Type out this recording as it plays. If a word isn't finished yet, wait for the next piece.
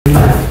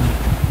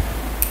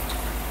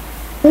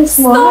Yes,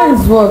 mom, how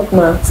is work,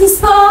 man?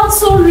 Sister,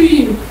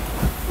 sorry.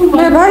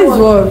 Babe, how is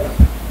work?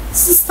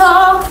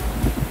 Sister,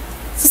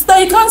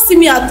 you can't see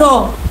me at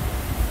all.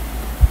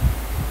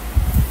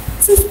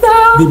 Sister.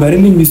 Babe, I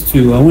really missed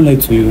you. I won't lie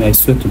to you. I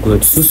swear to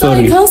God. So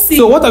sorry.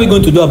 So what are we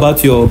going to do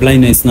about your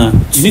blindness now?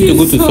 You need to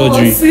go to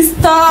surgery.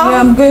 Sister.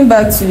 Yeah, I'm going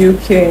back to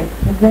UK.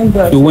 I'm going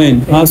back. To when?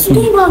 How soon?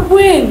 Going back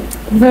when?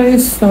 Very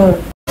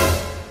soon.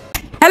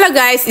 Hello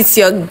guys, it's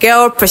your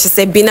girl Precious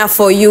Ebina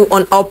for you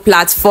on all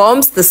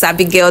platforms. The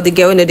Savvy Girl, the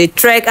girl in the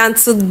track, and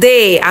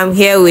today I'm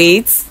here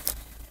with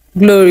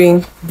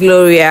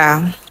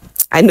Gloria.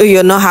 I know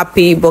you're not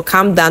happy, but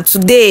calm down.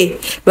 Today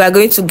we are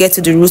going to get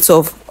to the root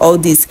of all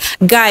this.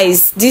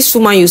 Guys, this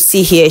woman you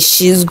see here,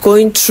 she's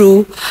going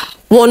through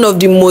one of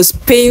the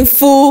most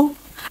painful,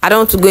 I don't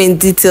want to go in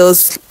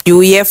details, you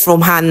will hear from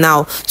her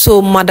now.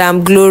 So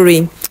Madam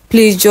Glory,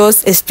 please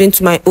just explain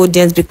to my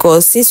audience,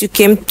 because since you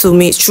came to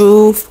me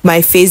through my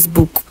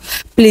Facebook,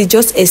 please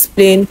just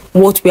explain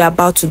what we're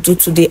about to do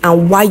today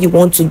and why you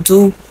want to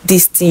do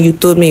this thing you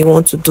told me you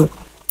want to do.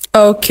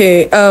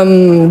 Okay,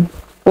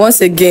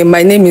 once again,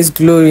 my name is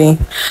Glory,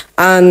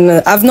 and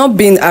I've not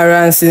been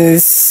around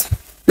since,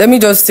 let me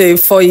just say,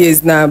 4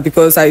 years now,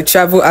 because I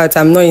travel out.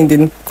 I'm not in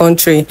the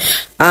country.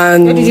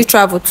 And Where did you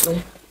travel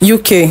to?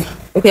 UK.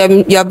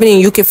 Okay, you have been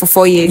in UK for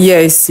 4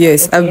 years.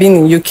 Yes, okay. I've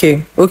been in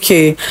UK.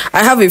 Okay,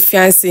 I have a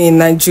fiancé in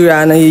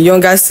Nigeria and a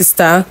younger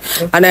sister,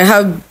 okay. And I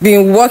have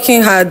been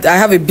working hard. I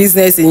have a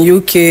business in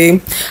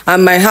UK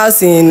and my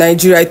house in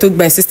Nigeria. I told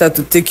my sister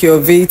to take care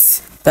of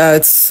it.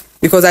 That's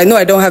because I know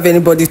I don't have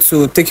anybody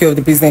to take care of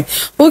the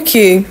business.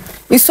 Okay,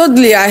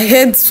 suddenly I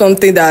heard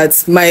something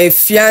that my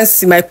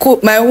fiancé,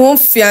 my own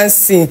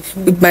fiancé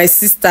with my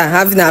sister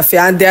having an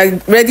affair, and they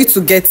are ready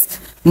to get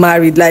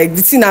married. Like,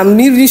 the thing, I'm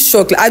really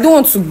shocked. Like, I don't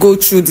want to go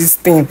through this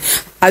thing.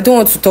 I don't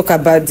want to talk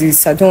about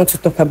this. I don't want to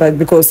talk about it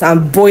because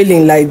I'm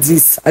boiling like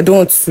this. I don't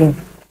want to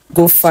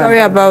go far. Sorry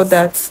about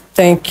that.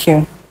 Thank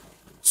you.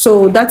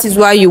 So that is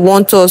why you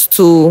want us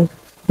to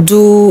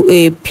do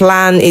a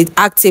plan,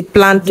 act a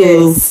plan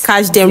to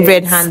catch them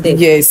red-handed.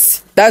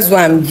 Yes, that's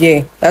why I'm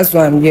here. That's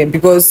why I'm here,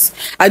 because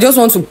I just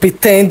want to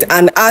pretend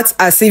and act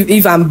as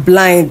if I'm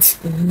blind.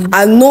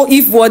 I know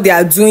if what they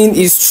are doing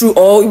is true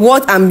or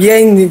what I'm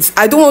hearing is.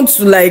 I don't want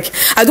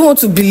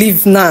to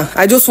believe now.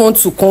 I just want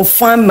to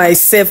confirm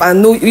myself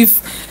and know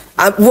if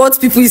what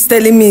people is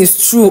telling me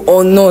is true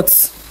or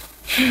not.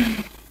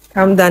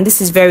 Calm down,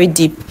 this is very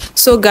deep.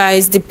 So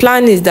guys, the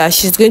plan is that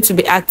she's going to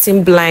be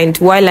acting blind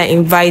while I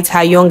invite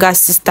her younger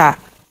sister.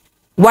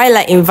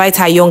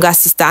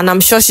 And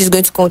I'm sure she's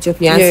going to come with your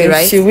fiancé,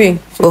 right? She will.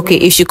 Okay,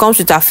 if she comes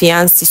with her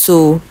fiancé,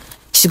 so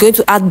she's going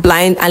to act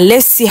blind, and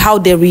let's see how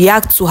they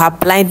react to her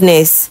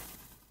blindness.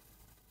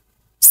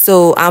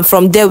 So, and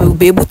from there we'll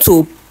be able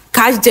to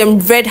catch them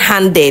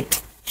red-handed.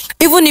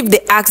 Even if they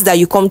ask that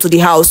you come to the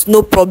house,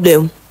 no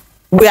problem.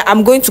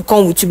 I'm going to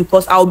come with you,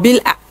 because I'll be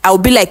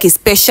like a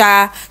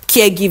special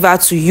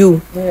caregiver to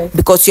you,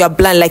 because you are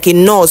blind, like a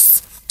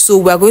nurse. So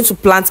we're going to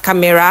plant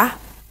camera.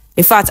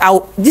 In fact,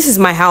 this is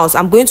my house.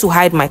 I'm going to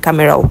hide my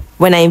camera.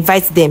 When I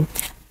invite them,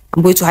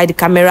 I'm going to hide the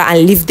camera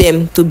and leave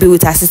them to be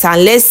with her sister.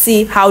 And let's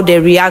see how they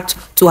react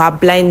to her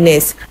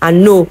blindness.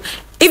 And no,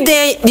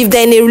 if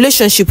they're in a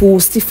relationship, we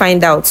will still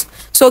find out.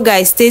 So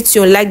guys, stay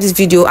tuned, like this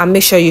video, and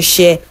make sure you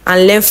share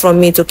and learn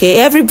from it.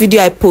 Okay, every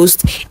video I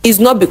post is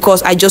not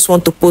because I just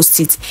want to post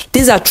it.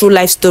 These are true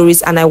life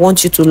stories, and I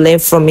want you to learn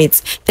from it.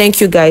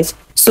 Thank you guys.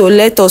 So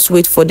let us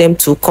wait for them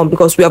to come,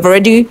 because I've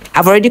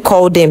already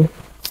called them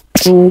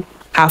through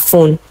her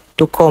phone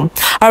to come.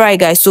 All right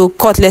guys, so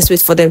let's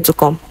wait for them to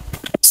come.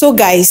 So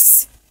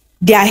guys,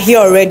 they are here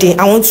already.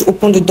 I want to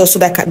open the door so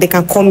that they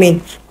can come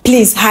in.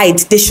 Please hide.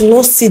 They should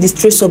not see the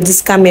trace of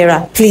this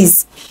camera,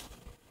 please.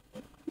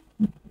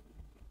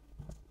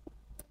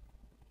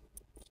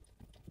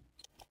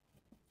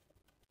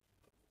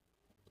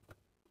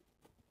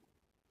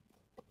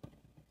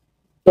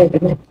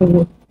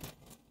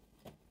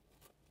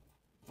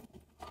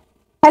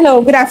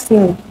 Hello, good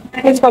afternoon.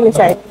 Please come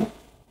inside.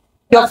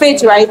 Your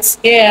Faith, right?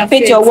 Yeah,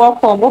 Faith, you're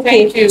welcome.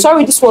 Okay. Thank you.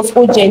 Sorry, this was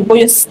urgent, but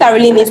your sister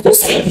really needs to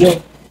see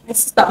you. My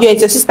sister. Yeah, it's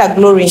your sister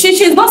Glory.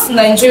 She's not in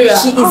Nigeria.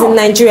 She is in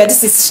Nigeria.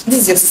 This is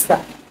your sister.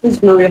 This is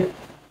Gloria.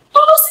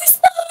 Oh,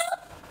 sister.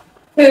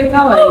 Hey,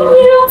 how are you? Oh,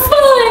 you're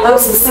fine.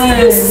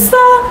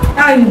 Sister.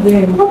 How are you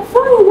doing? I'm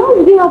fine. How are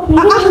you happy?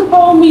 You didn't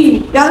call me.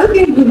 You're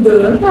looking good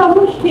though. Yeah, I'm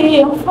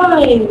okay. I'm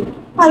fine.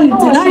 How are you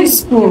doing? How is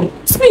school?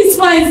 It's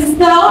fine,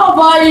 sister. How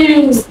about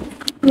you?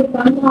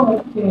 I'm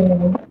not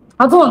okay.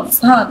 I don't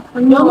understand.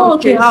 I'm not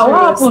okay.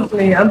 What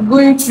happened? I'm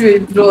going through a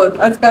drought.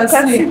 As you can see,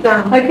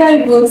 I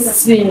can't even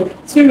see.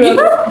 Serious.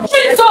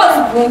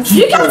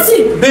 You can't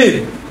see.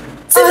 Babe!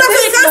 Sister,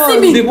 you can't see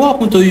me. Babe, what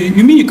happened to you?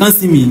 You mean you can't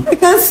see me? I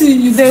can't see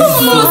you. There's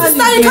No,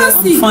 sister, you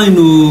can't see. I'm fine,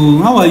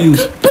 oh. How are you?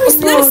 Let me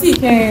see.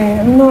 Okay,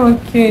 I'm not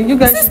okay. You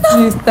guys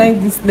please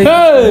thank this lady.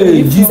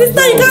 Hey!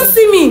 Sister, you can't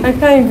see me. I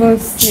can't even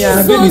see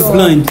her. Babe is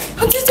blind.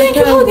 Auntie, thank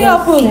you. How did it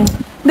happen?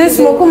 This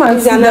one, come and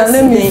It's sit an down.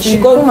 Let me accident. see. She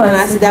got Come into an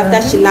and sit accident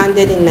after she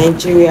landed in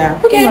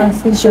Nigeria. Okay.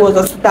 She was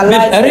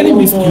hospitalized. I really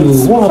missed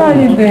you. What How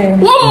are you doing?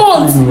 1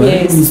 month. I really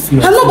Yes. missed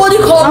you. And nobody I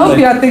called hope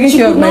me. you are taking She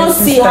care of could my not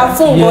see her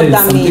sister. phone got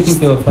Yes, I'm taking damaged.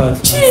 care of her.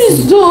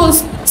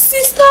 Jesus.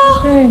 Sister, I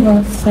can't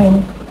even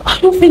sing. how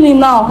you feeling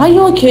now? Are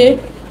you okay?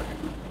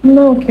 I'm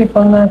not okay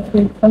for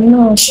nothing. I'm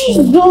not okay.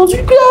 Jesus,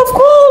 you could have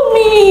called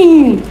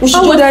me. We should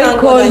How would just I thank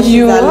God call that she's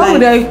you? How alive.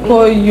 would I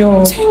call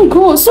you? Thank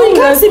God. So you How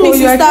would can't I see me, call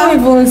you? I can't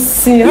sister. even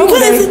see. How You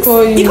would I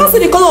call can't, you can't see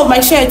the color of my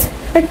shirt.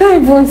 I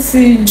can't even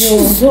see you.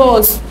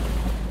 Jesus.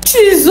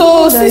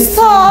 Jesus, I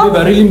sister. Babe,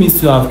 I really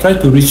missed you. I've tried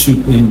to reach you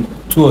in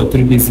 2 or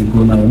 3 days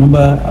ago now.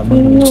 Remember, I'm I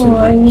know,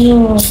 I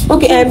know.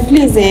 Okay,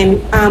 please,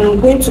 I'm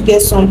going to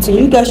get something.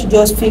 You guys should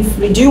just feel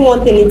free. Do you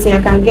want anything?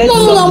 I can get you.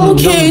 No, I'm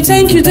okay.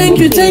 Thank you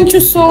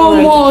so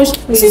Alright. much.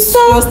 Please, Sister,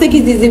 just take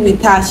it easy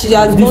with her. She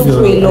has gone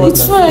through a lot.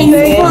 it's fine,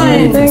 it's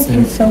fine. Thank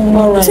you so much.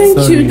 Alright. Thank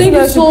Sorry. you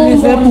Please so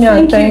help me much.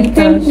 and thank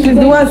her. She's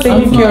the one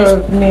taking care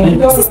of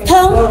me.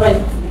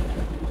 Sister,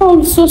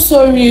 I'm so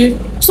sorry.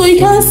 So you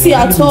can't see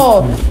at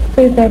all.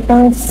 Wait, I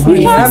can't see.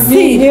 You can't I've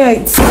see. been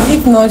here.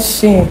 If not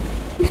she.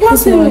 You can't If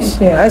see not me.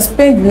 she. I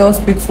spent in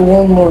hospital for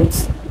 1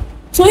 month.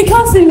 So you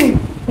can't see me.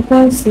 I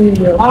can't see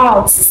you.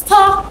 Wow, sister.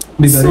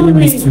 Babe, I really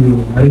missed Sorry.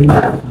 you. I really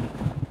missed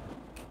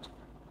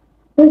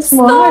you. It's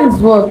more. How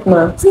is work,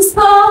 man?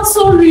 Sister,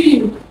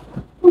 sorry.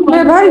 Oh my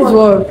Babe, how is God.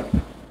 work?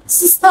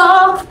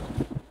 Sister,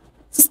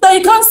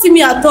 you can't see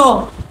me at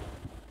all.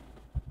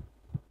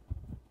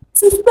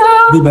 Sister,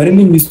 Babe, I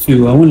really missed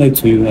you. I won't lie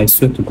to you. I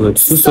swear to God.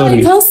 So sorry.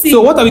 you can't see.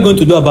 So what are we going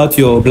to do about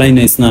your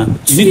blindness now?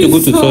 You need to go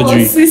to Jesus,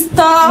 surgery. Sister,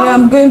 Yeah,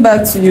 I'm going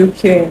back to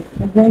UK.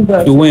 I'm going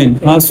back To when?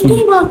 How soon?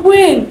 come back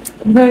when?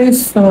 very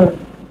soon.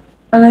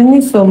 And I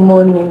need some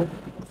money.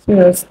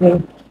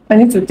 Seriously. I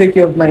need to take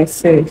care of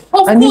myself.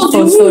 Of I need course,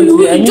 some you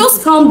surgery. I need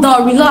just calm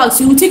down, relax.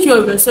 You will take care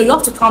of yourself. You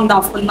have to calm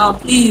down for now,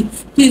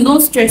 please. Please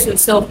don't stress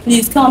yourself.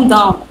 Please calm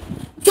down.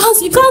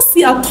 Because you can't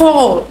see at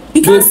all.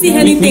 You can't see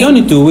anything. We don't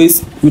need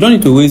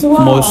to waste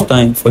Wow. much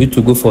time for you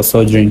to go for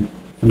surgery.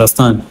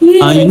 Understand?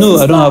 Yes, And you know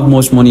I don't stop. have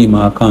much money in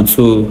my account,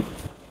 so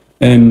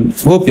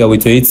hope you're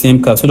with your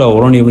ATM card so that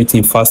we'll run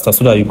everything faster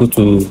so that you go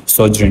to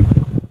surgery.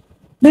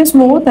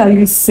 Desmo, what are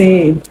you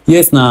saying?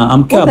 Yes, now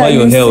I'm care What about are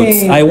your you health.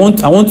 saying? I want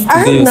to I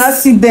had an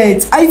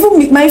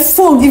accident. My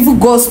phone even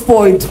got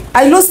spoiled.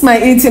 I lost my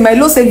ATM. I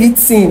lost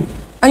everything.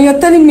 And you're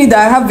telling me that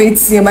I have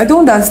ATM. I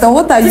don't understand.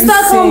 What are you Sister,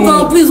 calm saying?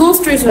 down. Please don't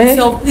stress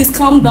yourself. Please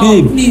calm down,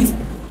 Babe. please.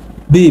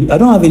 Babe, I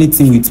don't have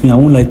anything with me. I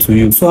won't lie to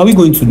you. So how are we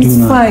going to do It's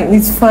now? fine.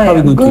 It's fine. How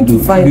are we I'm going to do?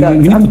 find You out.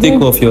 need I'm to take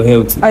going- care of your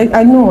health.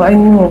 I know.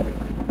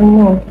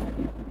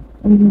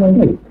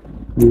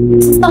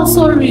 I'm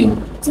sorry.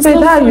 Sister,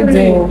 Hey, how you sorry.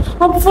 doing?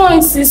 I'm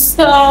fine,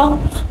 sister.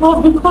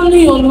 I've been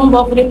calling your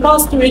number for the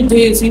past 3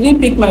 days. You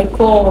didn't pick my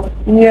call.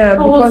 Yeah,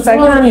 I was because I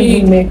can't worried.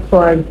 even make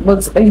fun.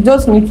 But I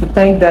just need to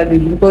thank Daddy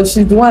because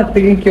she's the one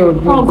taking care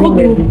of me. Oh, doing God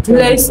will everything.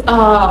 bless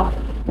her.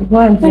 The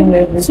one doing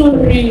everything.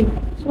 Sorry.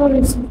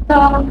 Sorry,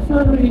 sister.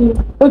 Sorry.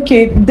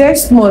 Okay,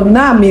 Desmond,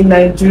 now I'm in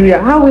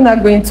Nigeria. How are we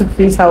not going to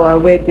fix our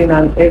wedding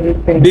and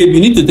everything? Babe, we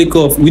need to take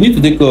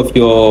care of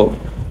your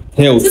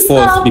health Sister,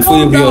 first before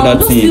calm every down. other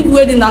Just thing. leave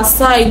wedding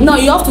aside. Now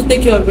you have to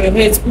take care of your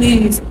health,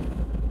 please.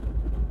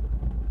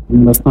 You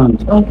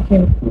understand?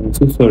 Okay. I'm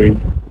so sorry.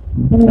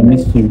 I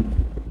miss you.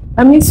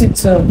 I miss you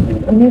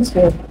too. I miss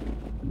you.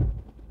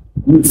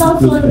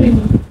 Sister, sorry.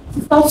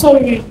 Sister,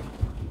 sorry.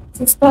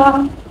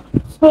 Sister,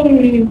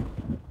 sorry.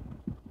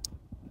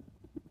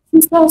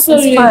 Sister,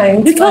 sorry. It's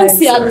fine, You can't fine,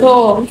 see at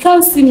all. You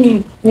can't see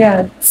me.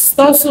 Yeah.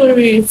 Sister,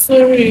 sorry.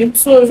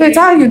 Faith,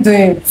 how are you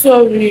doing?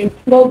 Sorry.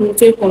 God will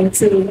take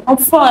control. I'm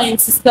fine,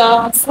 sister.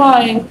 I'm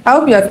fine. I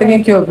hope you are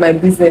taking care of my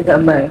business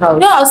and my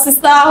house. Yeah,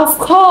 sister, of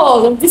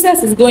course. The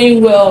business is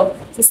going well.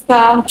 Sister,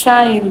 I'm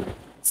trying.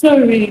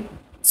 Sorry.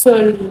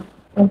 Sorry.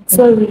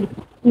 Sorry.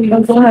 Please,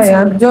 I'm don't- fine.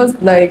 I'm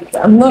just like,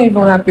 I'm not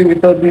even happy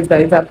with all this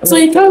that is happening. So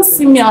you can't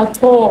see me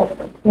at all.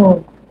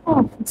 No.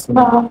 Oh,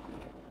 sister.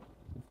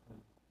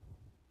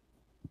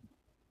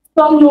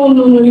 No,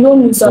 you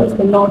don't need that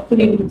for now,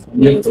 please.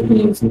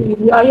 Please.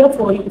 We are here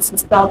for you,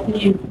 sister,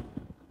 please.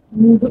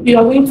 You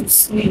are going to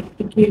sleep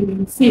again.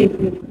 You see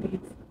again, please.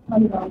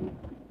 Calm down.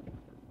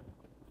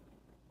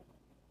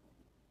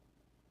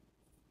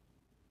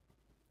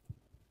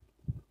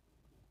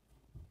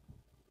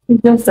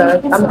 It's just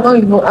that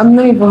I'm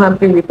not even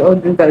happy with all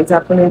this that is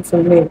happening to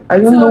me. I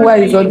don't know why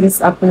is all this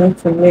happening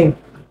to me.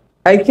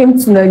 I came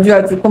to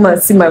Nigeria to come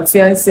and see my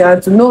fiancé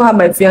and to know how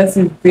my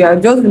fiancé is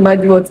doing. Just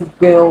imagine what is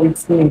going on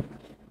with me.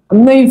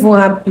 I'm not even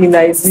happy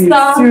like this.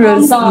 Stop,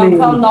 Seriously.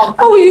 calm down.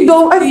 How will you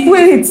don't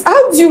wait?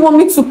 How do you want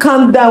me to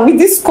calm down with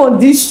this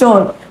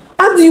condition?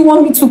 How do you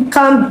want me to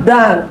calm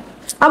down?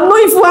 I'm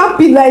not even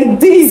happy like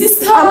this.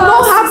 Sister, I'm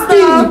not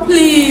happy. Sister,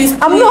 please.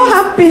 I'm not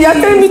happy. You're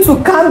telling me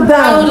to calm I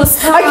down.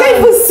 understand. I can't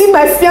even see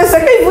my fiancé. I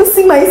can't even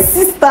see my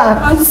sister.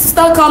 And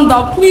sister, calm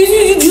down.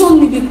 Please, you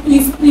don't need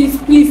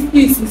it.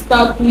 Please,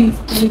 sister, please.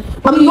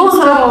 I'm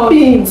not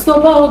happy.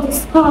 Stop all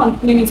this. Calm,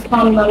 please,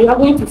 calm down. You are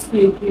going to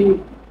sleep, please.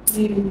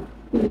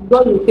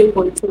 God will take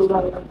control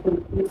of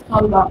everything. Please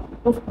calm down.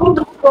 What's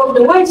the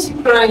problem? Why is she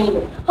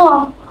crying?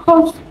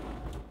 Oh,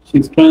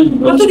 She's crying.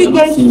 What did you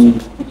guys do?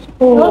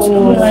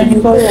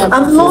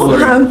 I'm not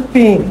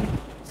happy.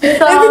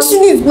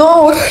 Everything is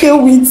not okay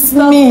with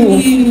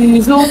me.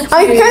 please, okay.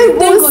 I can't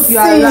Thank even God you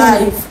are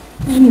alive. see.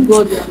 Thank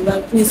God you are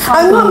alive. Please calm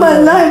I know down.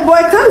 I'm alive, but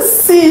I can't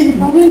see.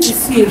 I'm going to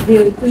see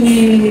again,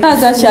 please.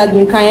 That's that she has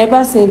been crying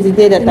ever since the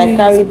day that I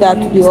carried her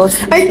to the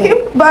hospital. I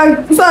came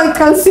back so I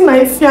can see my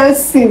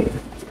fiancé.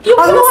 You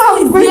I know how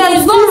I'm going yeah,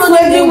 it's to not this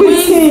running wedding away.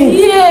 with him.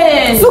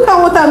 Yes. Look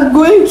at what I'm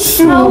going I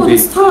through.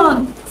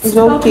 understand. It's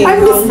okay. I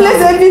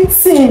misplaced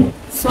everything.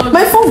 Sorry.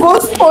 My phone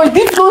goes spoiled.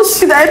 This no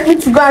shit help me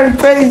to go and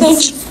repair Thank you it.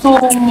 so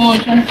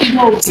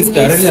much. Sister,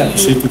 I really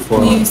appreciate you for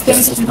Please,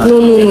 thank you.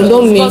 No,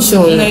 don't mention.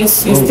 God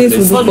bless you. It's things to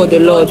do for the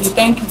Lord.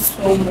 Thank you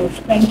so much.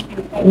 Thank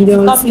you.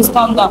 Yes. Please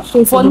calm down. Things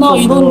to For do now, for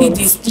you the don't Lord. need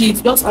this.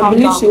 Please, just I calm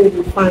believe down. she will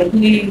be fine.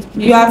 Please,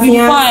 You are you'll be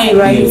fiancé, fine.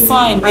 right? You'll be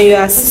fine. And you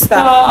are sister.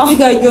 Sister. You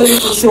guys just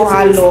need to show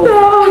her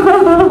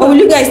love. Or will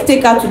you guys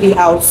take her to the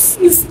house?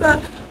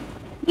 Sister.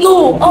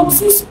 No, I'm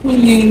still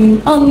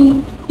schooling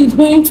and it's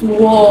going to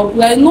work.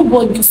 Like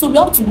nobody, so we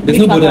have to There's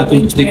make nobody an at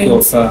home to take care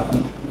of arrangement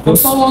her. for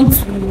Just someone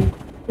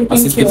to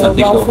assist take her care of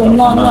take care her. of For her.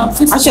 now, no, Now. I'm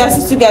still I should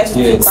assist you guys to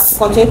Yes.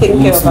 continue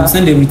taking care of We'll her.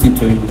 send everything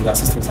to you, the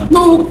assistance. And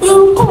No,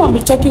 we'll come and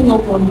be checking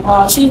up on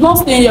her. She's not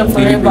staying here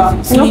forever.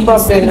 Please. No Please,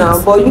 problem now,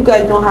 please. but you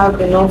guys don't have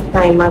enough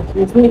time. At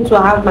least me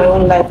to have my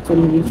own life to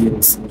live.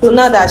 Yes. So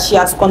now that she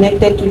has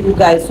connected to you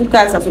guys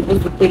are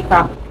supposed to take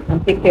her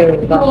and take care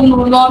of her.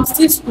 No, I'm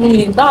still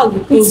schooling. That's the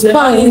problem. It's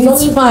fine.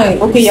 It's fine.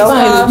 Okay, It's you're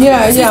fine. okay.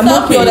 Yeah, I'm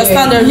Sister, okay. you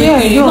understand yeah.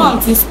 everything. Yeah, No, no.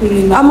 I'm still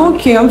schooling. I'm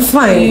okay. I'm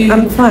fine.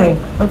 I'm fine.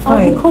 I'm I'll be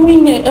fine.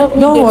 coming here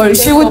every Don't day to worry,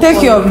 check she will up take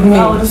on care of you. me.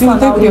 I will She will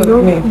understand. take care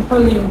of me. I'll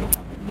call you.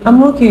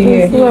 I'm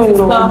okay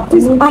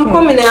here. I'm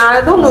coming and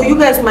I don't know, you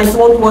guys might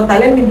want water.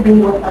 Let me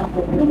bring water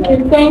for you.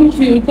 Okay, thank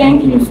you.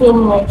 Thank you so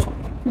much.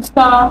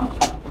 Sister,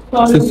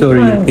 sorry. So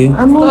sorry, okay?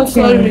 I'm So okay.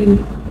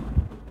 sorry.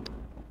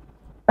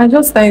 I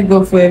just thank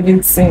God for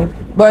everything.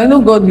 But I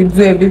know God will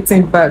do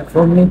everything back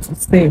for me to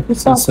stay.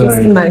 So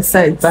sorry. See my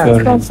side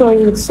back.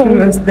 Sorry.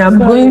 Seriously, I'm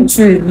going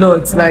through a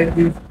lot like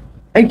this.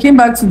 I came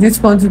back to this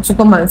country to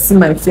come and see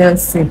my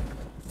fiancé.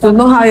 So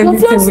know how Your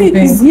everything will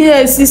fiancé is be.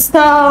 here, sister.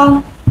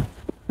 I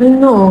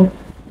know.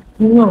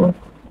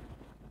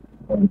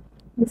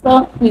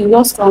 Sister, please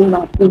just calm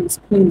down, please.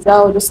 Please,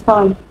 I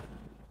understand.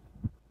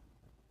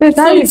 But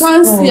So you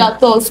can't see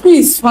at all. School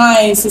is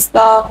fine,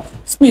 sister.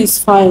 School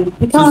is fine.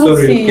 You can't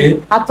sorry, see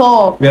okay? at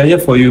all. We are here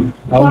for you.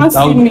 can't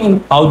see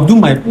me. I'll do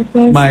my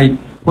Okay. my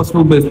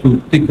possible best to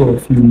take care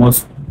of you. You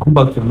must come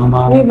back to your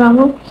normal. Babe, I'm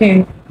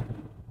okay.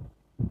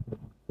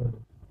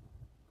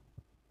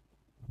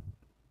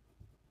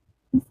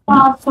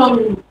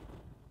 Sorry.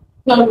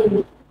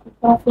 Sorry.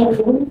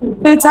 Sorry.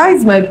 But how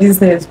is my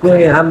business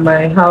going at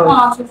my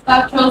house?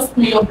 Sister, trust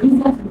me, your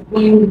business is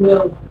going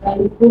well.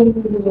 It's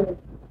going well.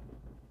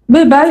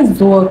 Babe, how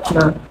is work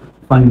now?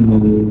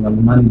 Fine,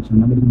 I'm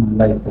managing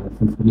my life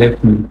since you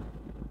left me.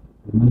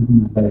 I'm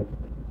managing my life.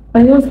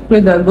 I just pray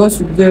that God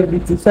should do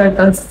everything so I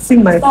can see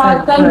my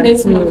side. Tell me Right,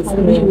 this much for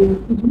seriously.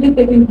 you. It's really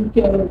taking good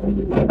care of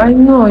you. I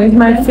know, it's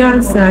my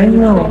fiancé, I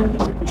know.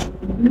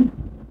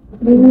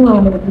 I know.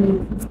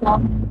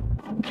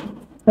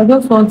 I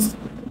just want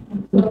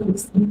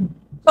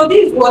So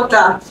this is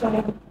water.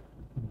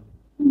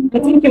 I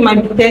think you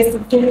might be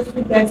thirsty.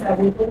 You guys have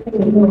been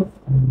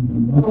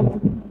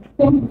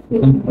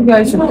you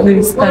guys should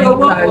please thank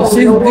her.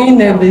 She's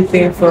doing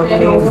everything for me. I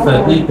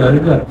really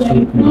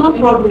appreciate you. no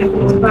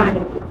problem. It's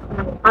fine.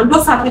 I'm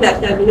just happy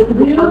that you have been able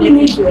to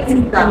connect to your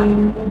sister.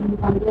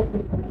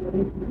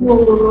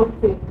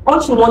 Okay. All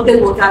she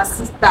wanted was her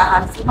sister,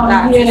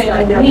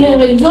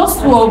 Yeah,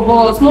 just two of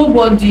us,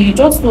 nobody,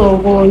 just two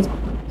of us.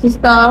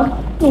 Sister,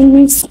 I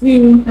miss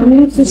you. I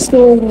miss you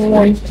so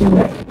much.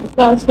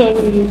 Sister,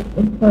 sorry.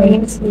 I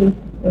miss you.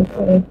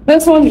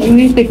 This one is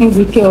really taking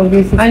good care of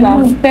you, sister. I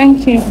know.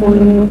 Thank you for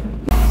you.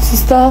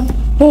 Sister,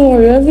 don't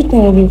worry,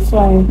 everything will be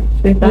fine.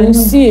 You'll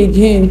see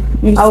again.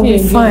 I'll be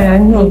fine, I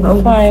know. I'll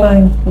be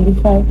fine. You'll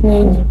be fine,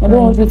 please. I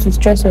don't want you to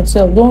stress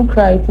yourself. Don't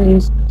cry,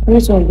 please.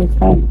 Everything will be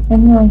fine. I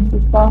know.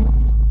 Sister.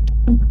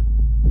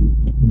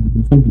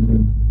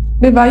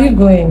 Babe, are you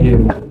going?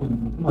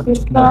 Yeah.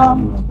 Sister,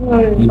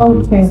 sorry.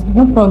 Okay,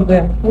 no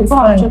problem. We'll It's go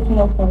and fine. check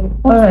up on you.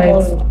 All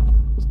right.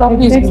 Stop,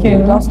 please. Take care.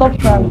 Now stop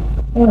crying.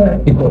 All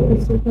right. All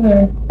right.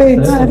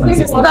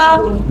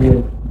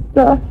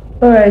 Sister.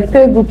 All right.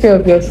 Take good care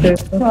of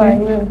yourself. I Okay.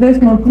 will.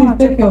 Let's not please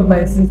take care of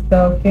my sister.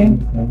 Okay.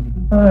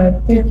 All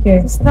right. Take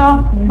care. Sister,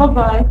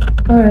 bye-bye.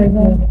 All right.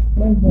 Bye.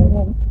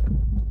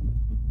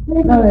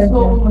 Thank All right, you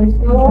so much.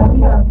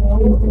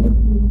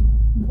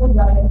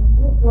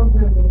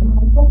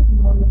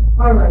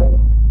 All right.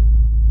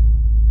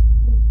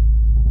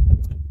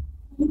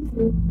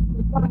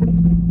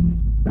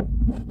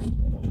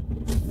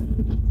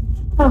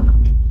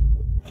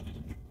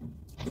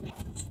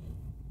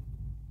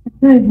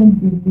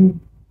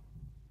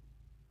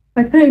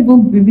 I can't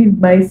even believe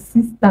my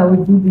sister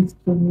will do this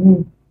to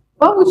me.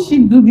 Why would she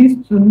do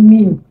this to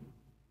me?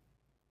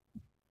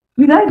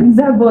 Did I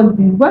deserve all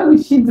this? Why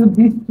would she do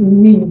this to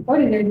me? What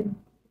did I do?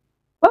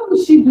 Why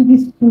would she do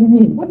this to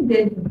me? What did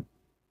I do?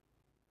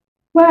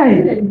 Why?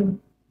 What did I do?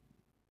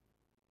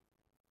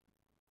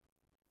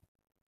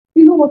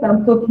 You know what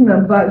I'm talking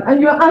about,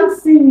 and you're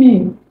asking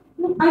me.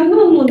 No, I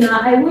don't know now.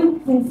 I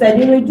went inside.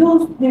 They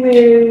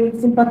were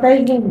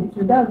sympathizing with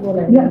you. That's what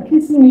I They are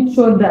kissing each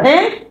other.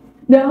 Eh?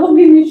 They're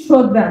hugging each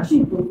other. That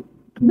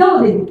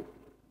was it.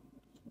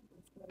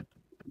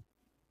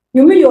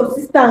 You mean your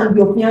sister and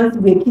your fiance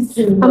were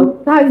kissing?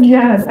 I'm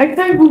tired. I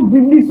can't even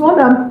believe what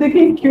I'm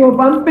taking care of.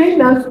 I'm paying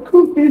her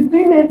school fees,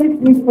 doing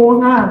everything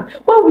for her.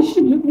 Why would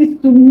she do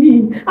this to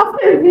me?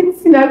 After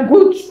everything I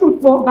go through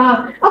for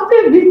her, after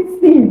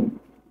everything.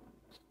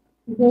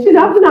 She's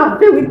having an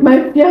affair with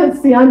my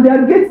fiance and they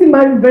are getting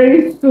married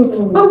very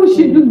soon. Why would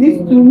she do this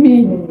to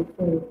me?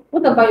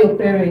 What about your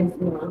parents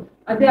now?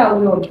 Are they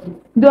aware of this?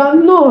 They are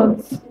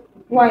not.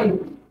 Why?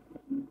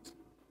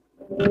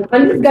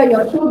 And this guy,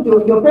 you're told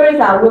your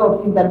parents are aware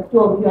of it, that the two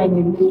of you are in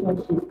a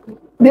relationship.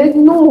 They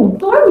know.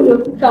 So why would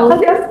your sister?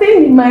 And they are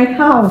staying in my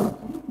house.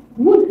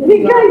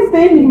 The guy is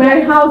staying in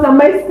my house and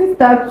my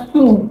sister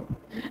too.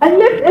 I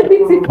left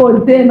everything for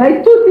them.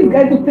 I told this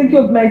guy to take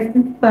care of my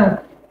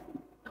sister.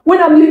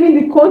 When I'm leaving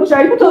the country,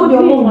 I told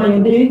your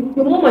him.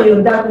 your mom and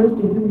your dad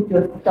want to do with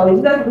your sister.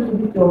 Is that supposed to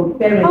be with your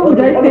parents? How would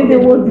I tell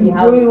them what is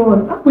going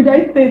on? How would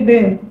I tell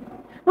them?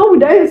 How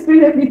would I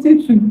explain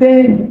everything to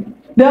them?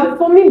 They are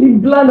forming the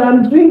blood.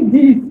 I'm doing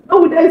this.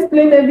 How would I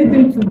explain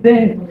everything to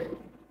them?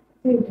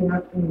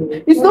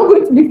 It's not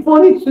going to be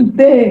funny to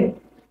them.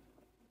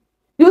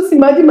 Just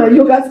imagine my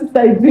younger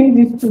sister is doing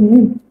this to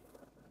me.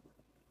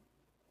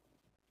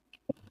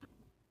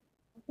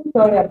 I'm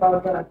sorry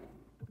about that.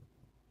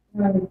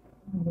 I don't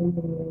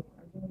know.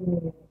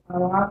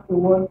 I'll have to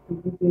work to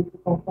be able to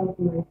confront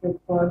myself.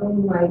 So I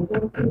don't know. I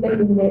just let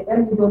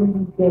me don't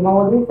leave them. I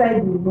was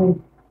inside the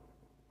room.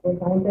 But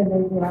I wanted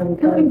them to have it.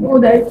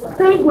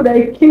 Thank God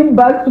I came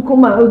back to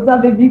come and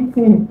observe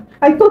everything.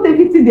 I thought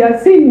everything they are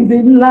saying is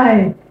a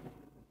lie.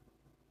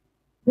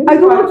 I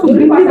don't want to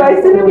believe. I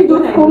said, let me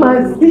just come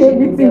and see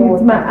everything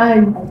with my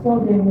eyes. I saw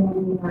them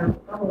in the hand.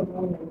 That was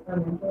one of my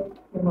time. I just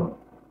came out.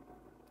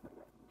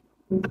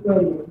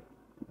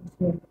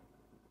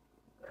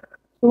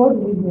 So what do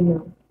we do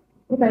now?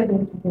 What are you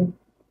going to do?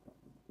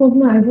 So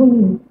now I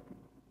don't know.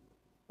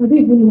 I don't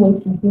even know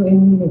what to do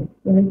anymore.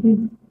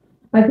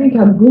 I think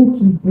I'm going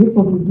to break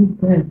up with this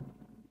guy.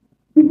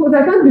 Because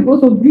I can't,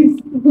 because of this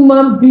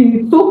human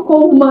being,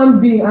 so-called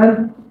human being,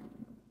 and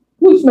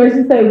push my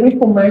sister away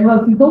from my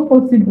house. It's not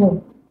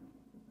possible.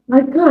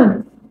 I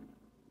can't.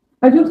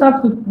 I just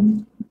have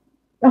to.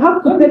 I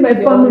have to tell my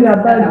family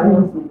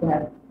about this.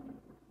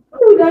 How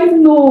would I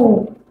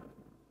know?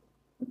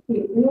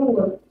 Okay, you know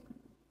what?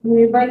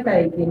 We invite her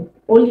again.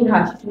 Only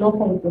her, she should not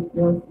come with your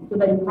fiance, so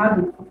that you have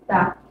a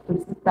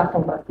sister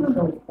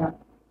conversation with her.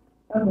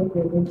 That's what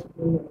we're going to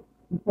do now,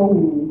 before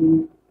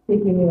we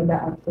take any other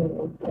action.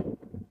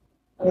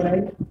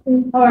 Alright?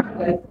 Alright,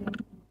 guys.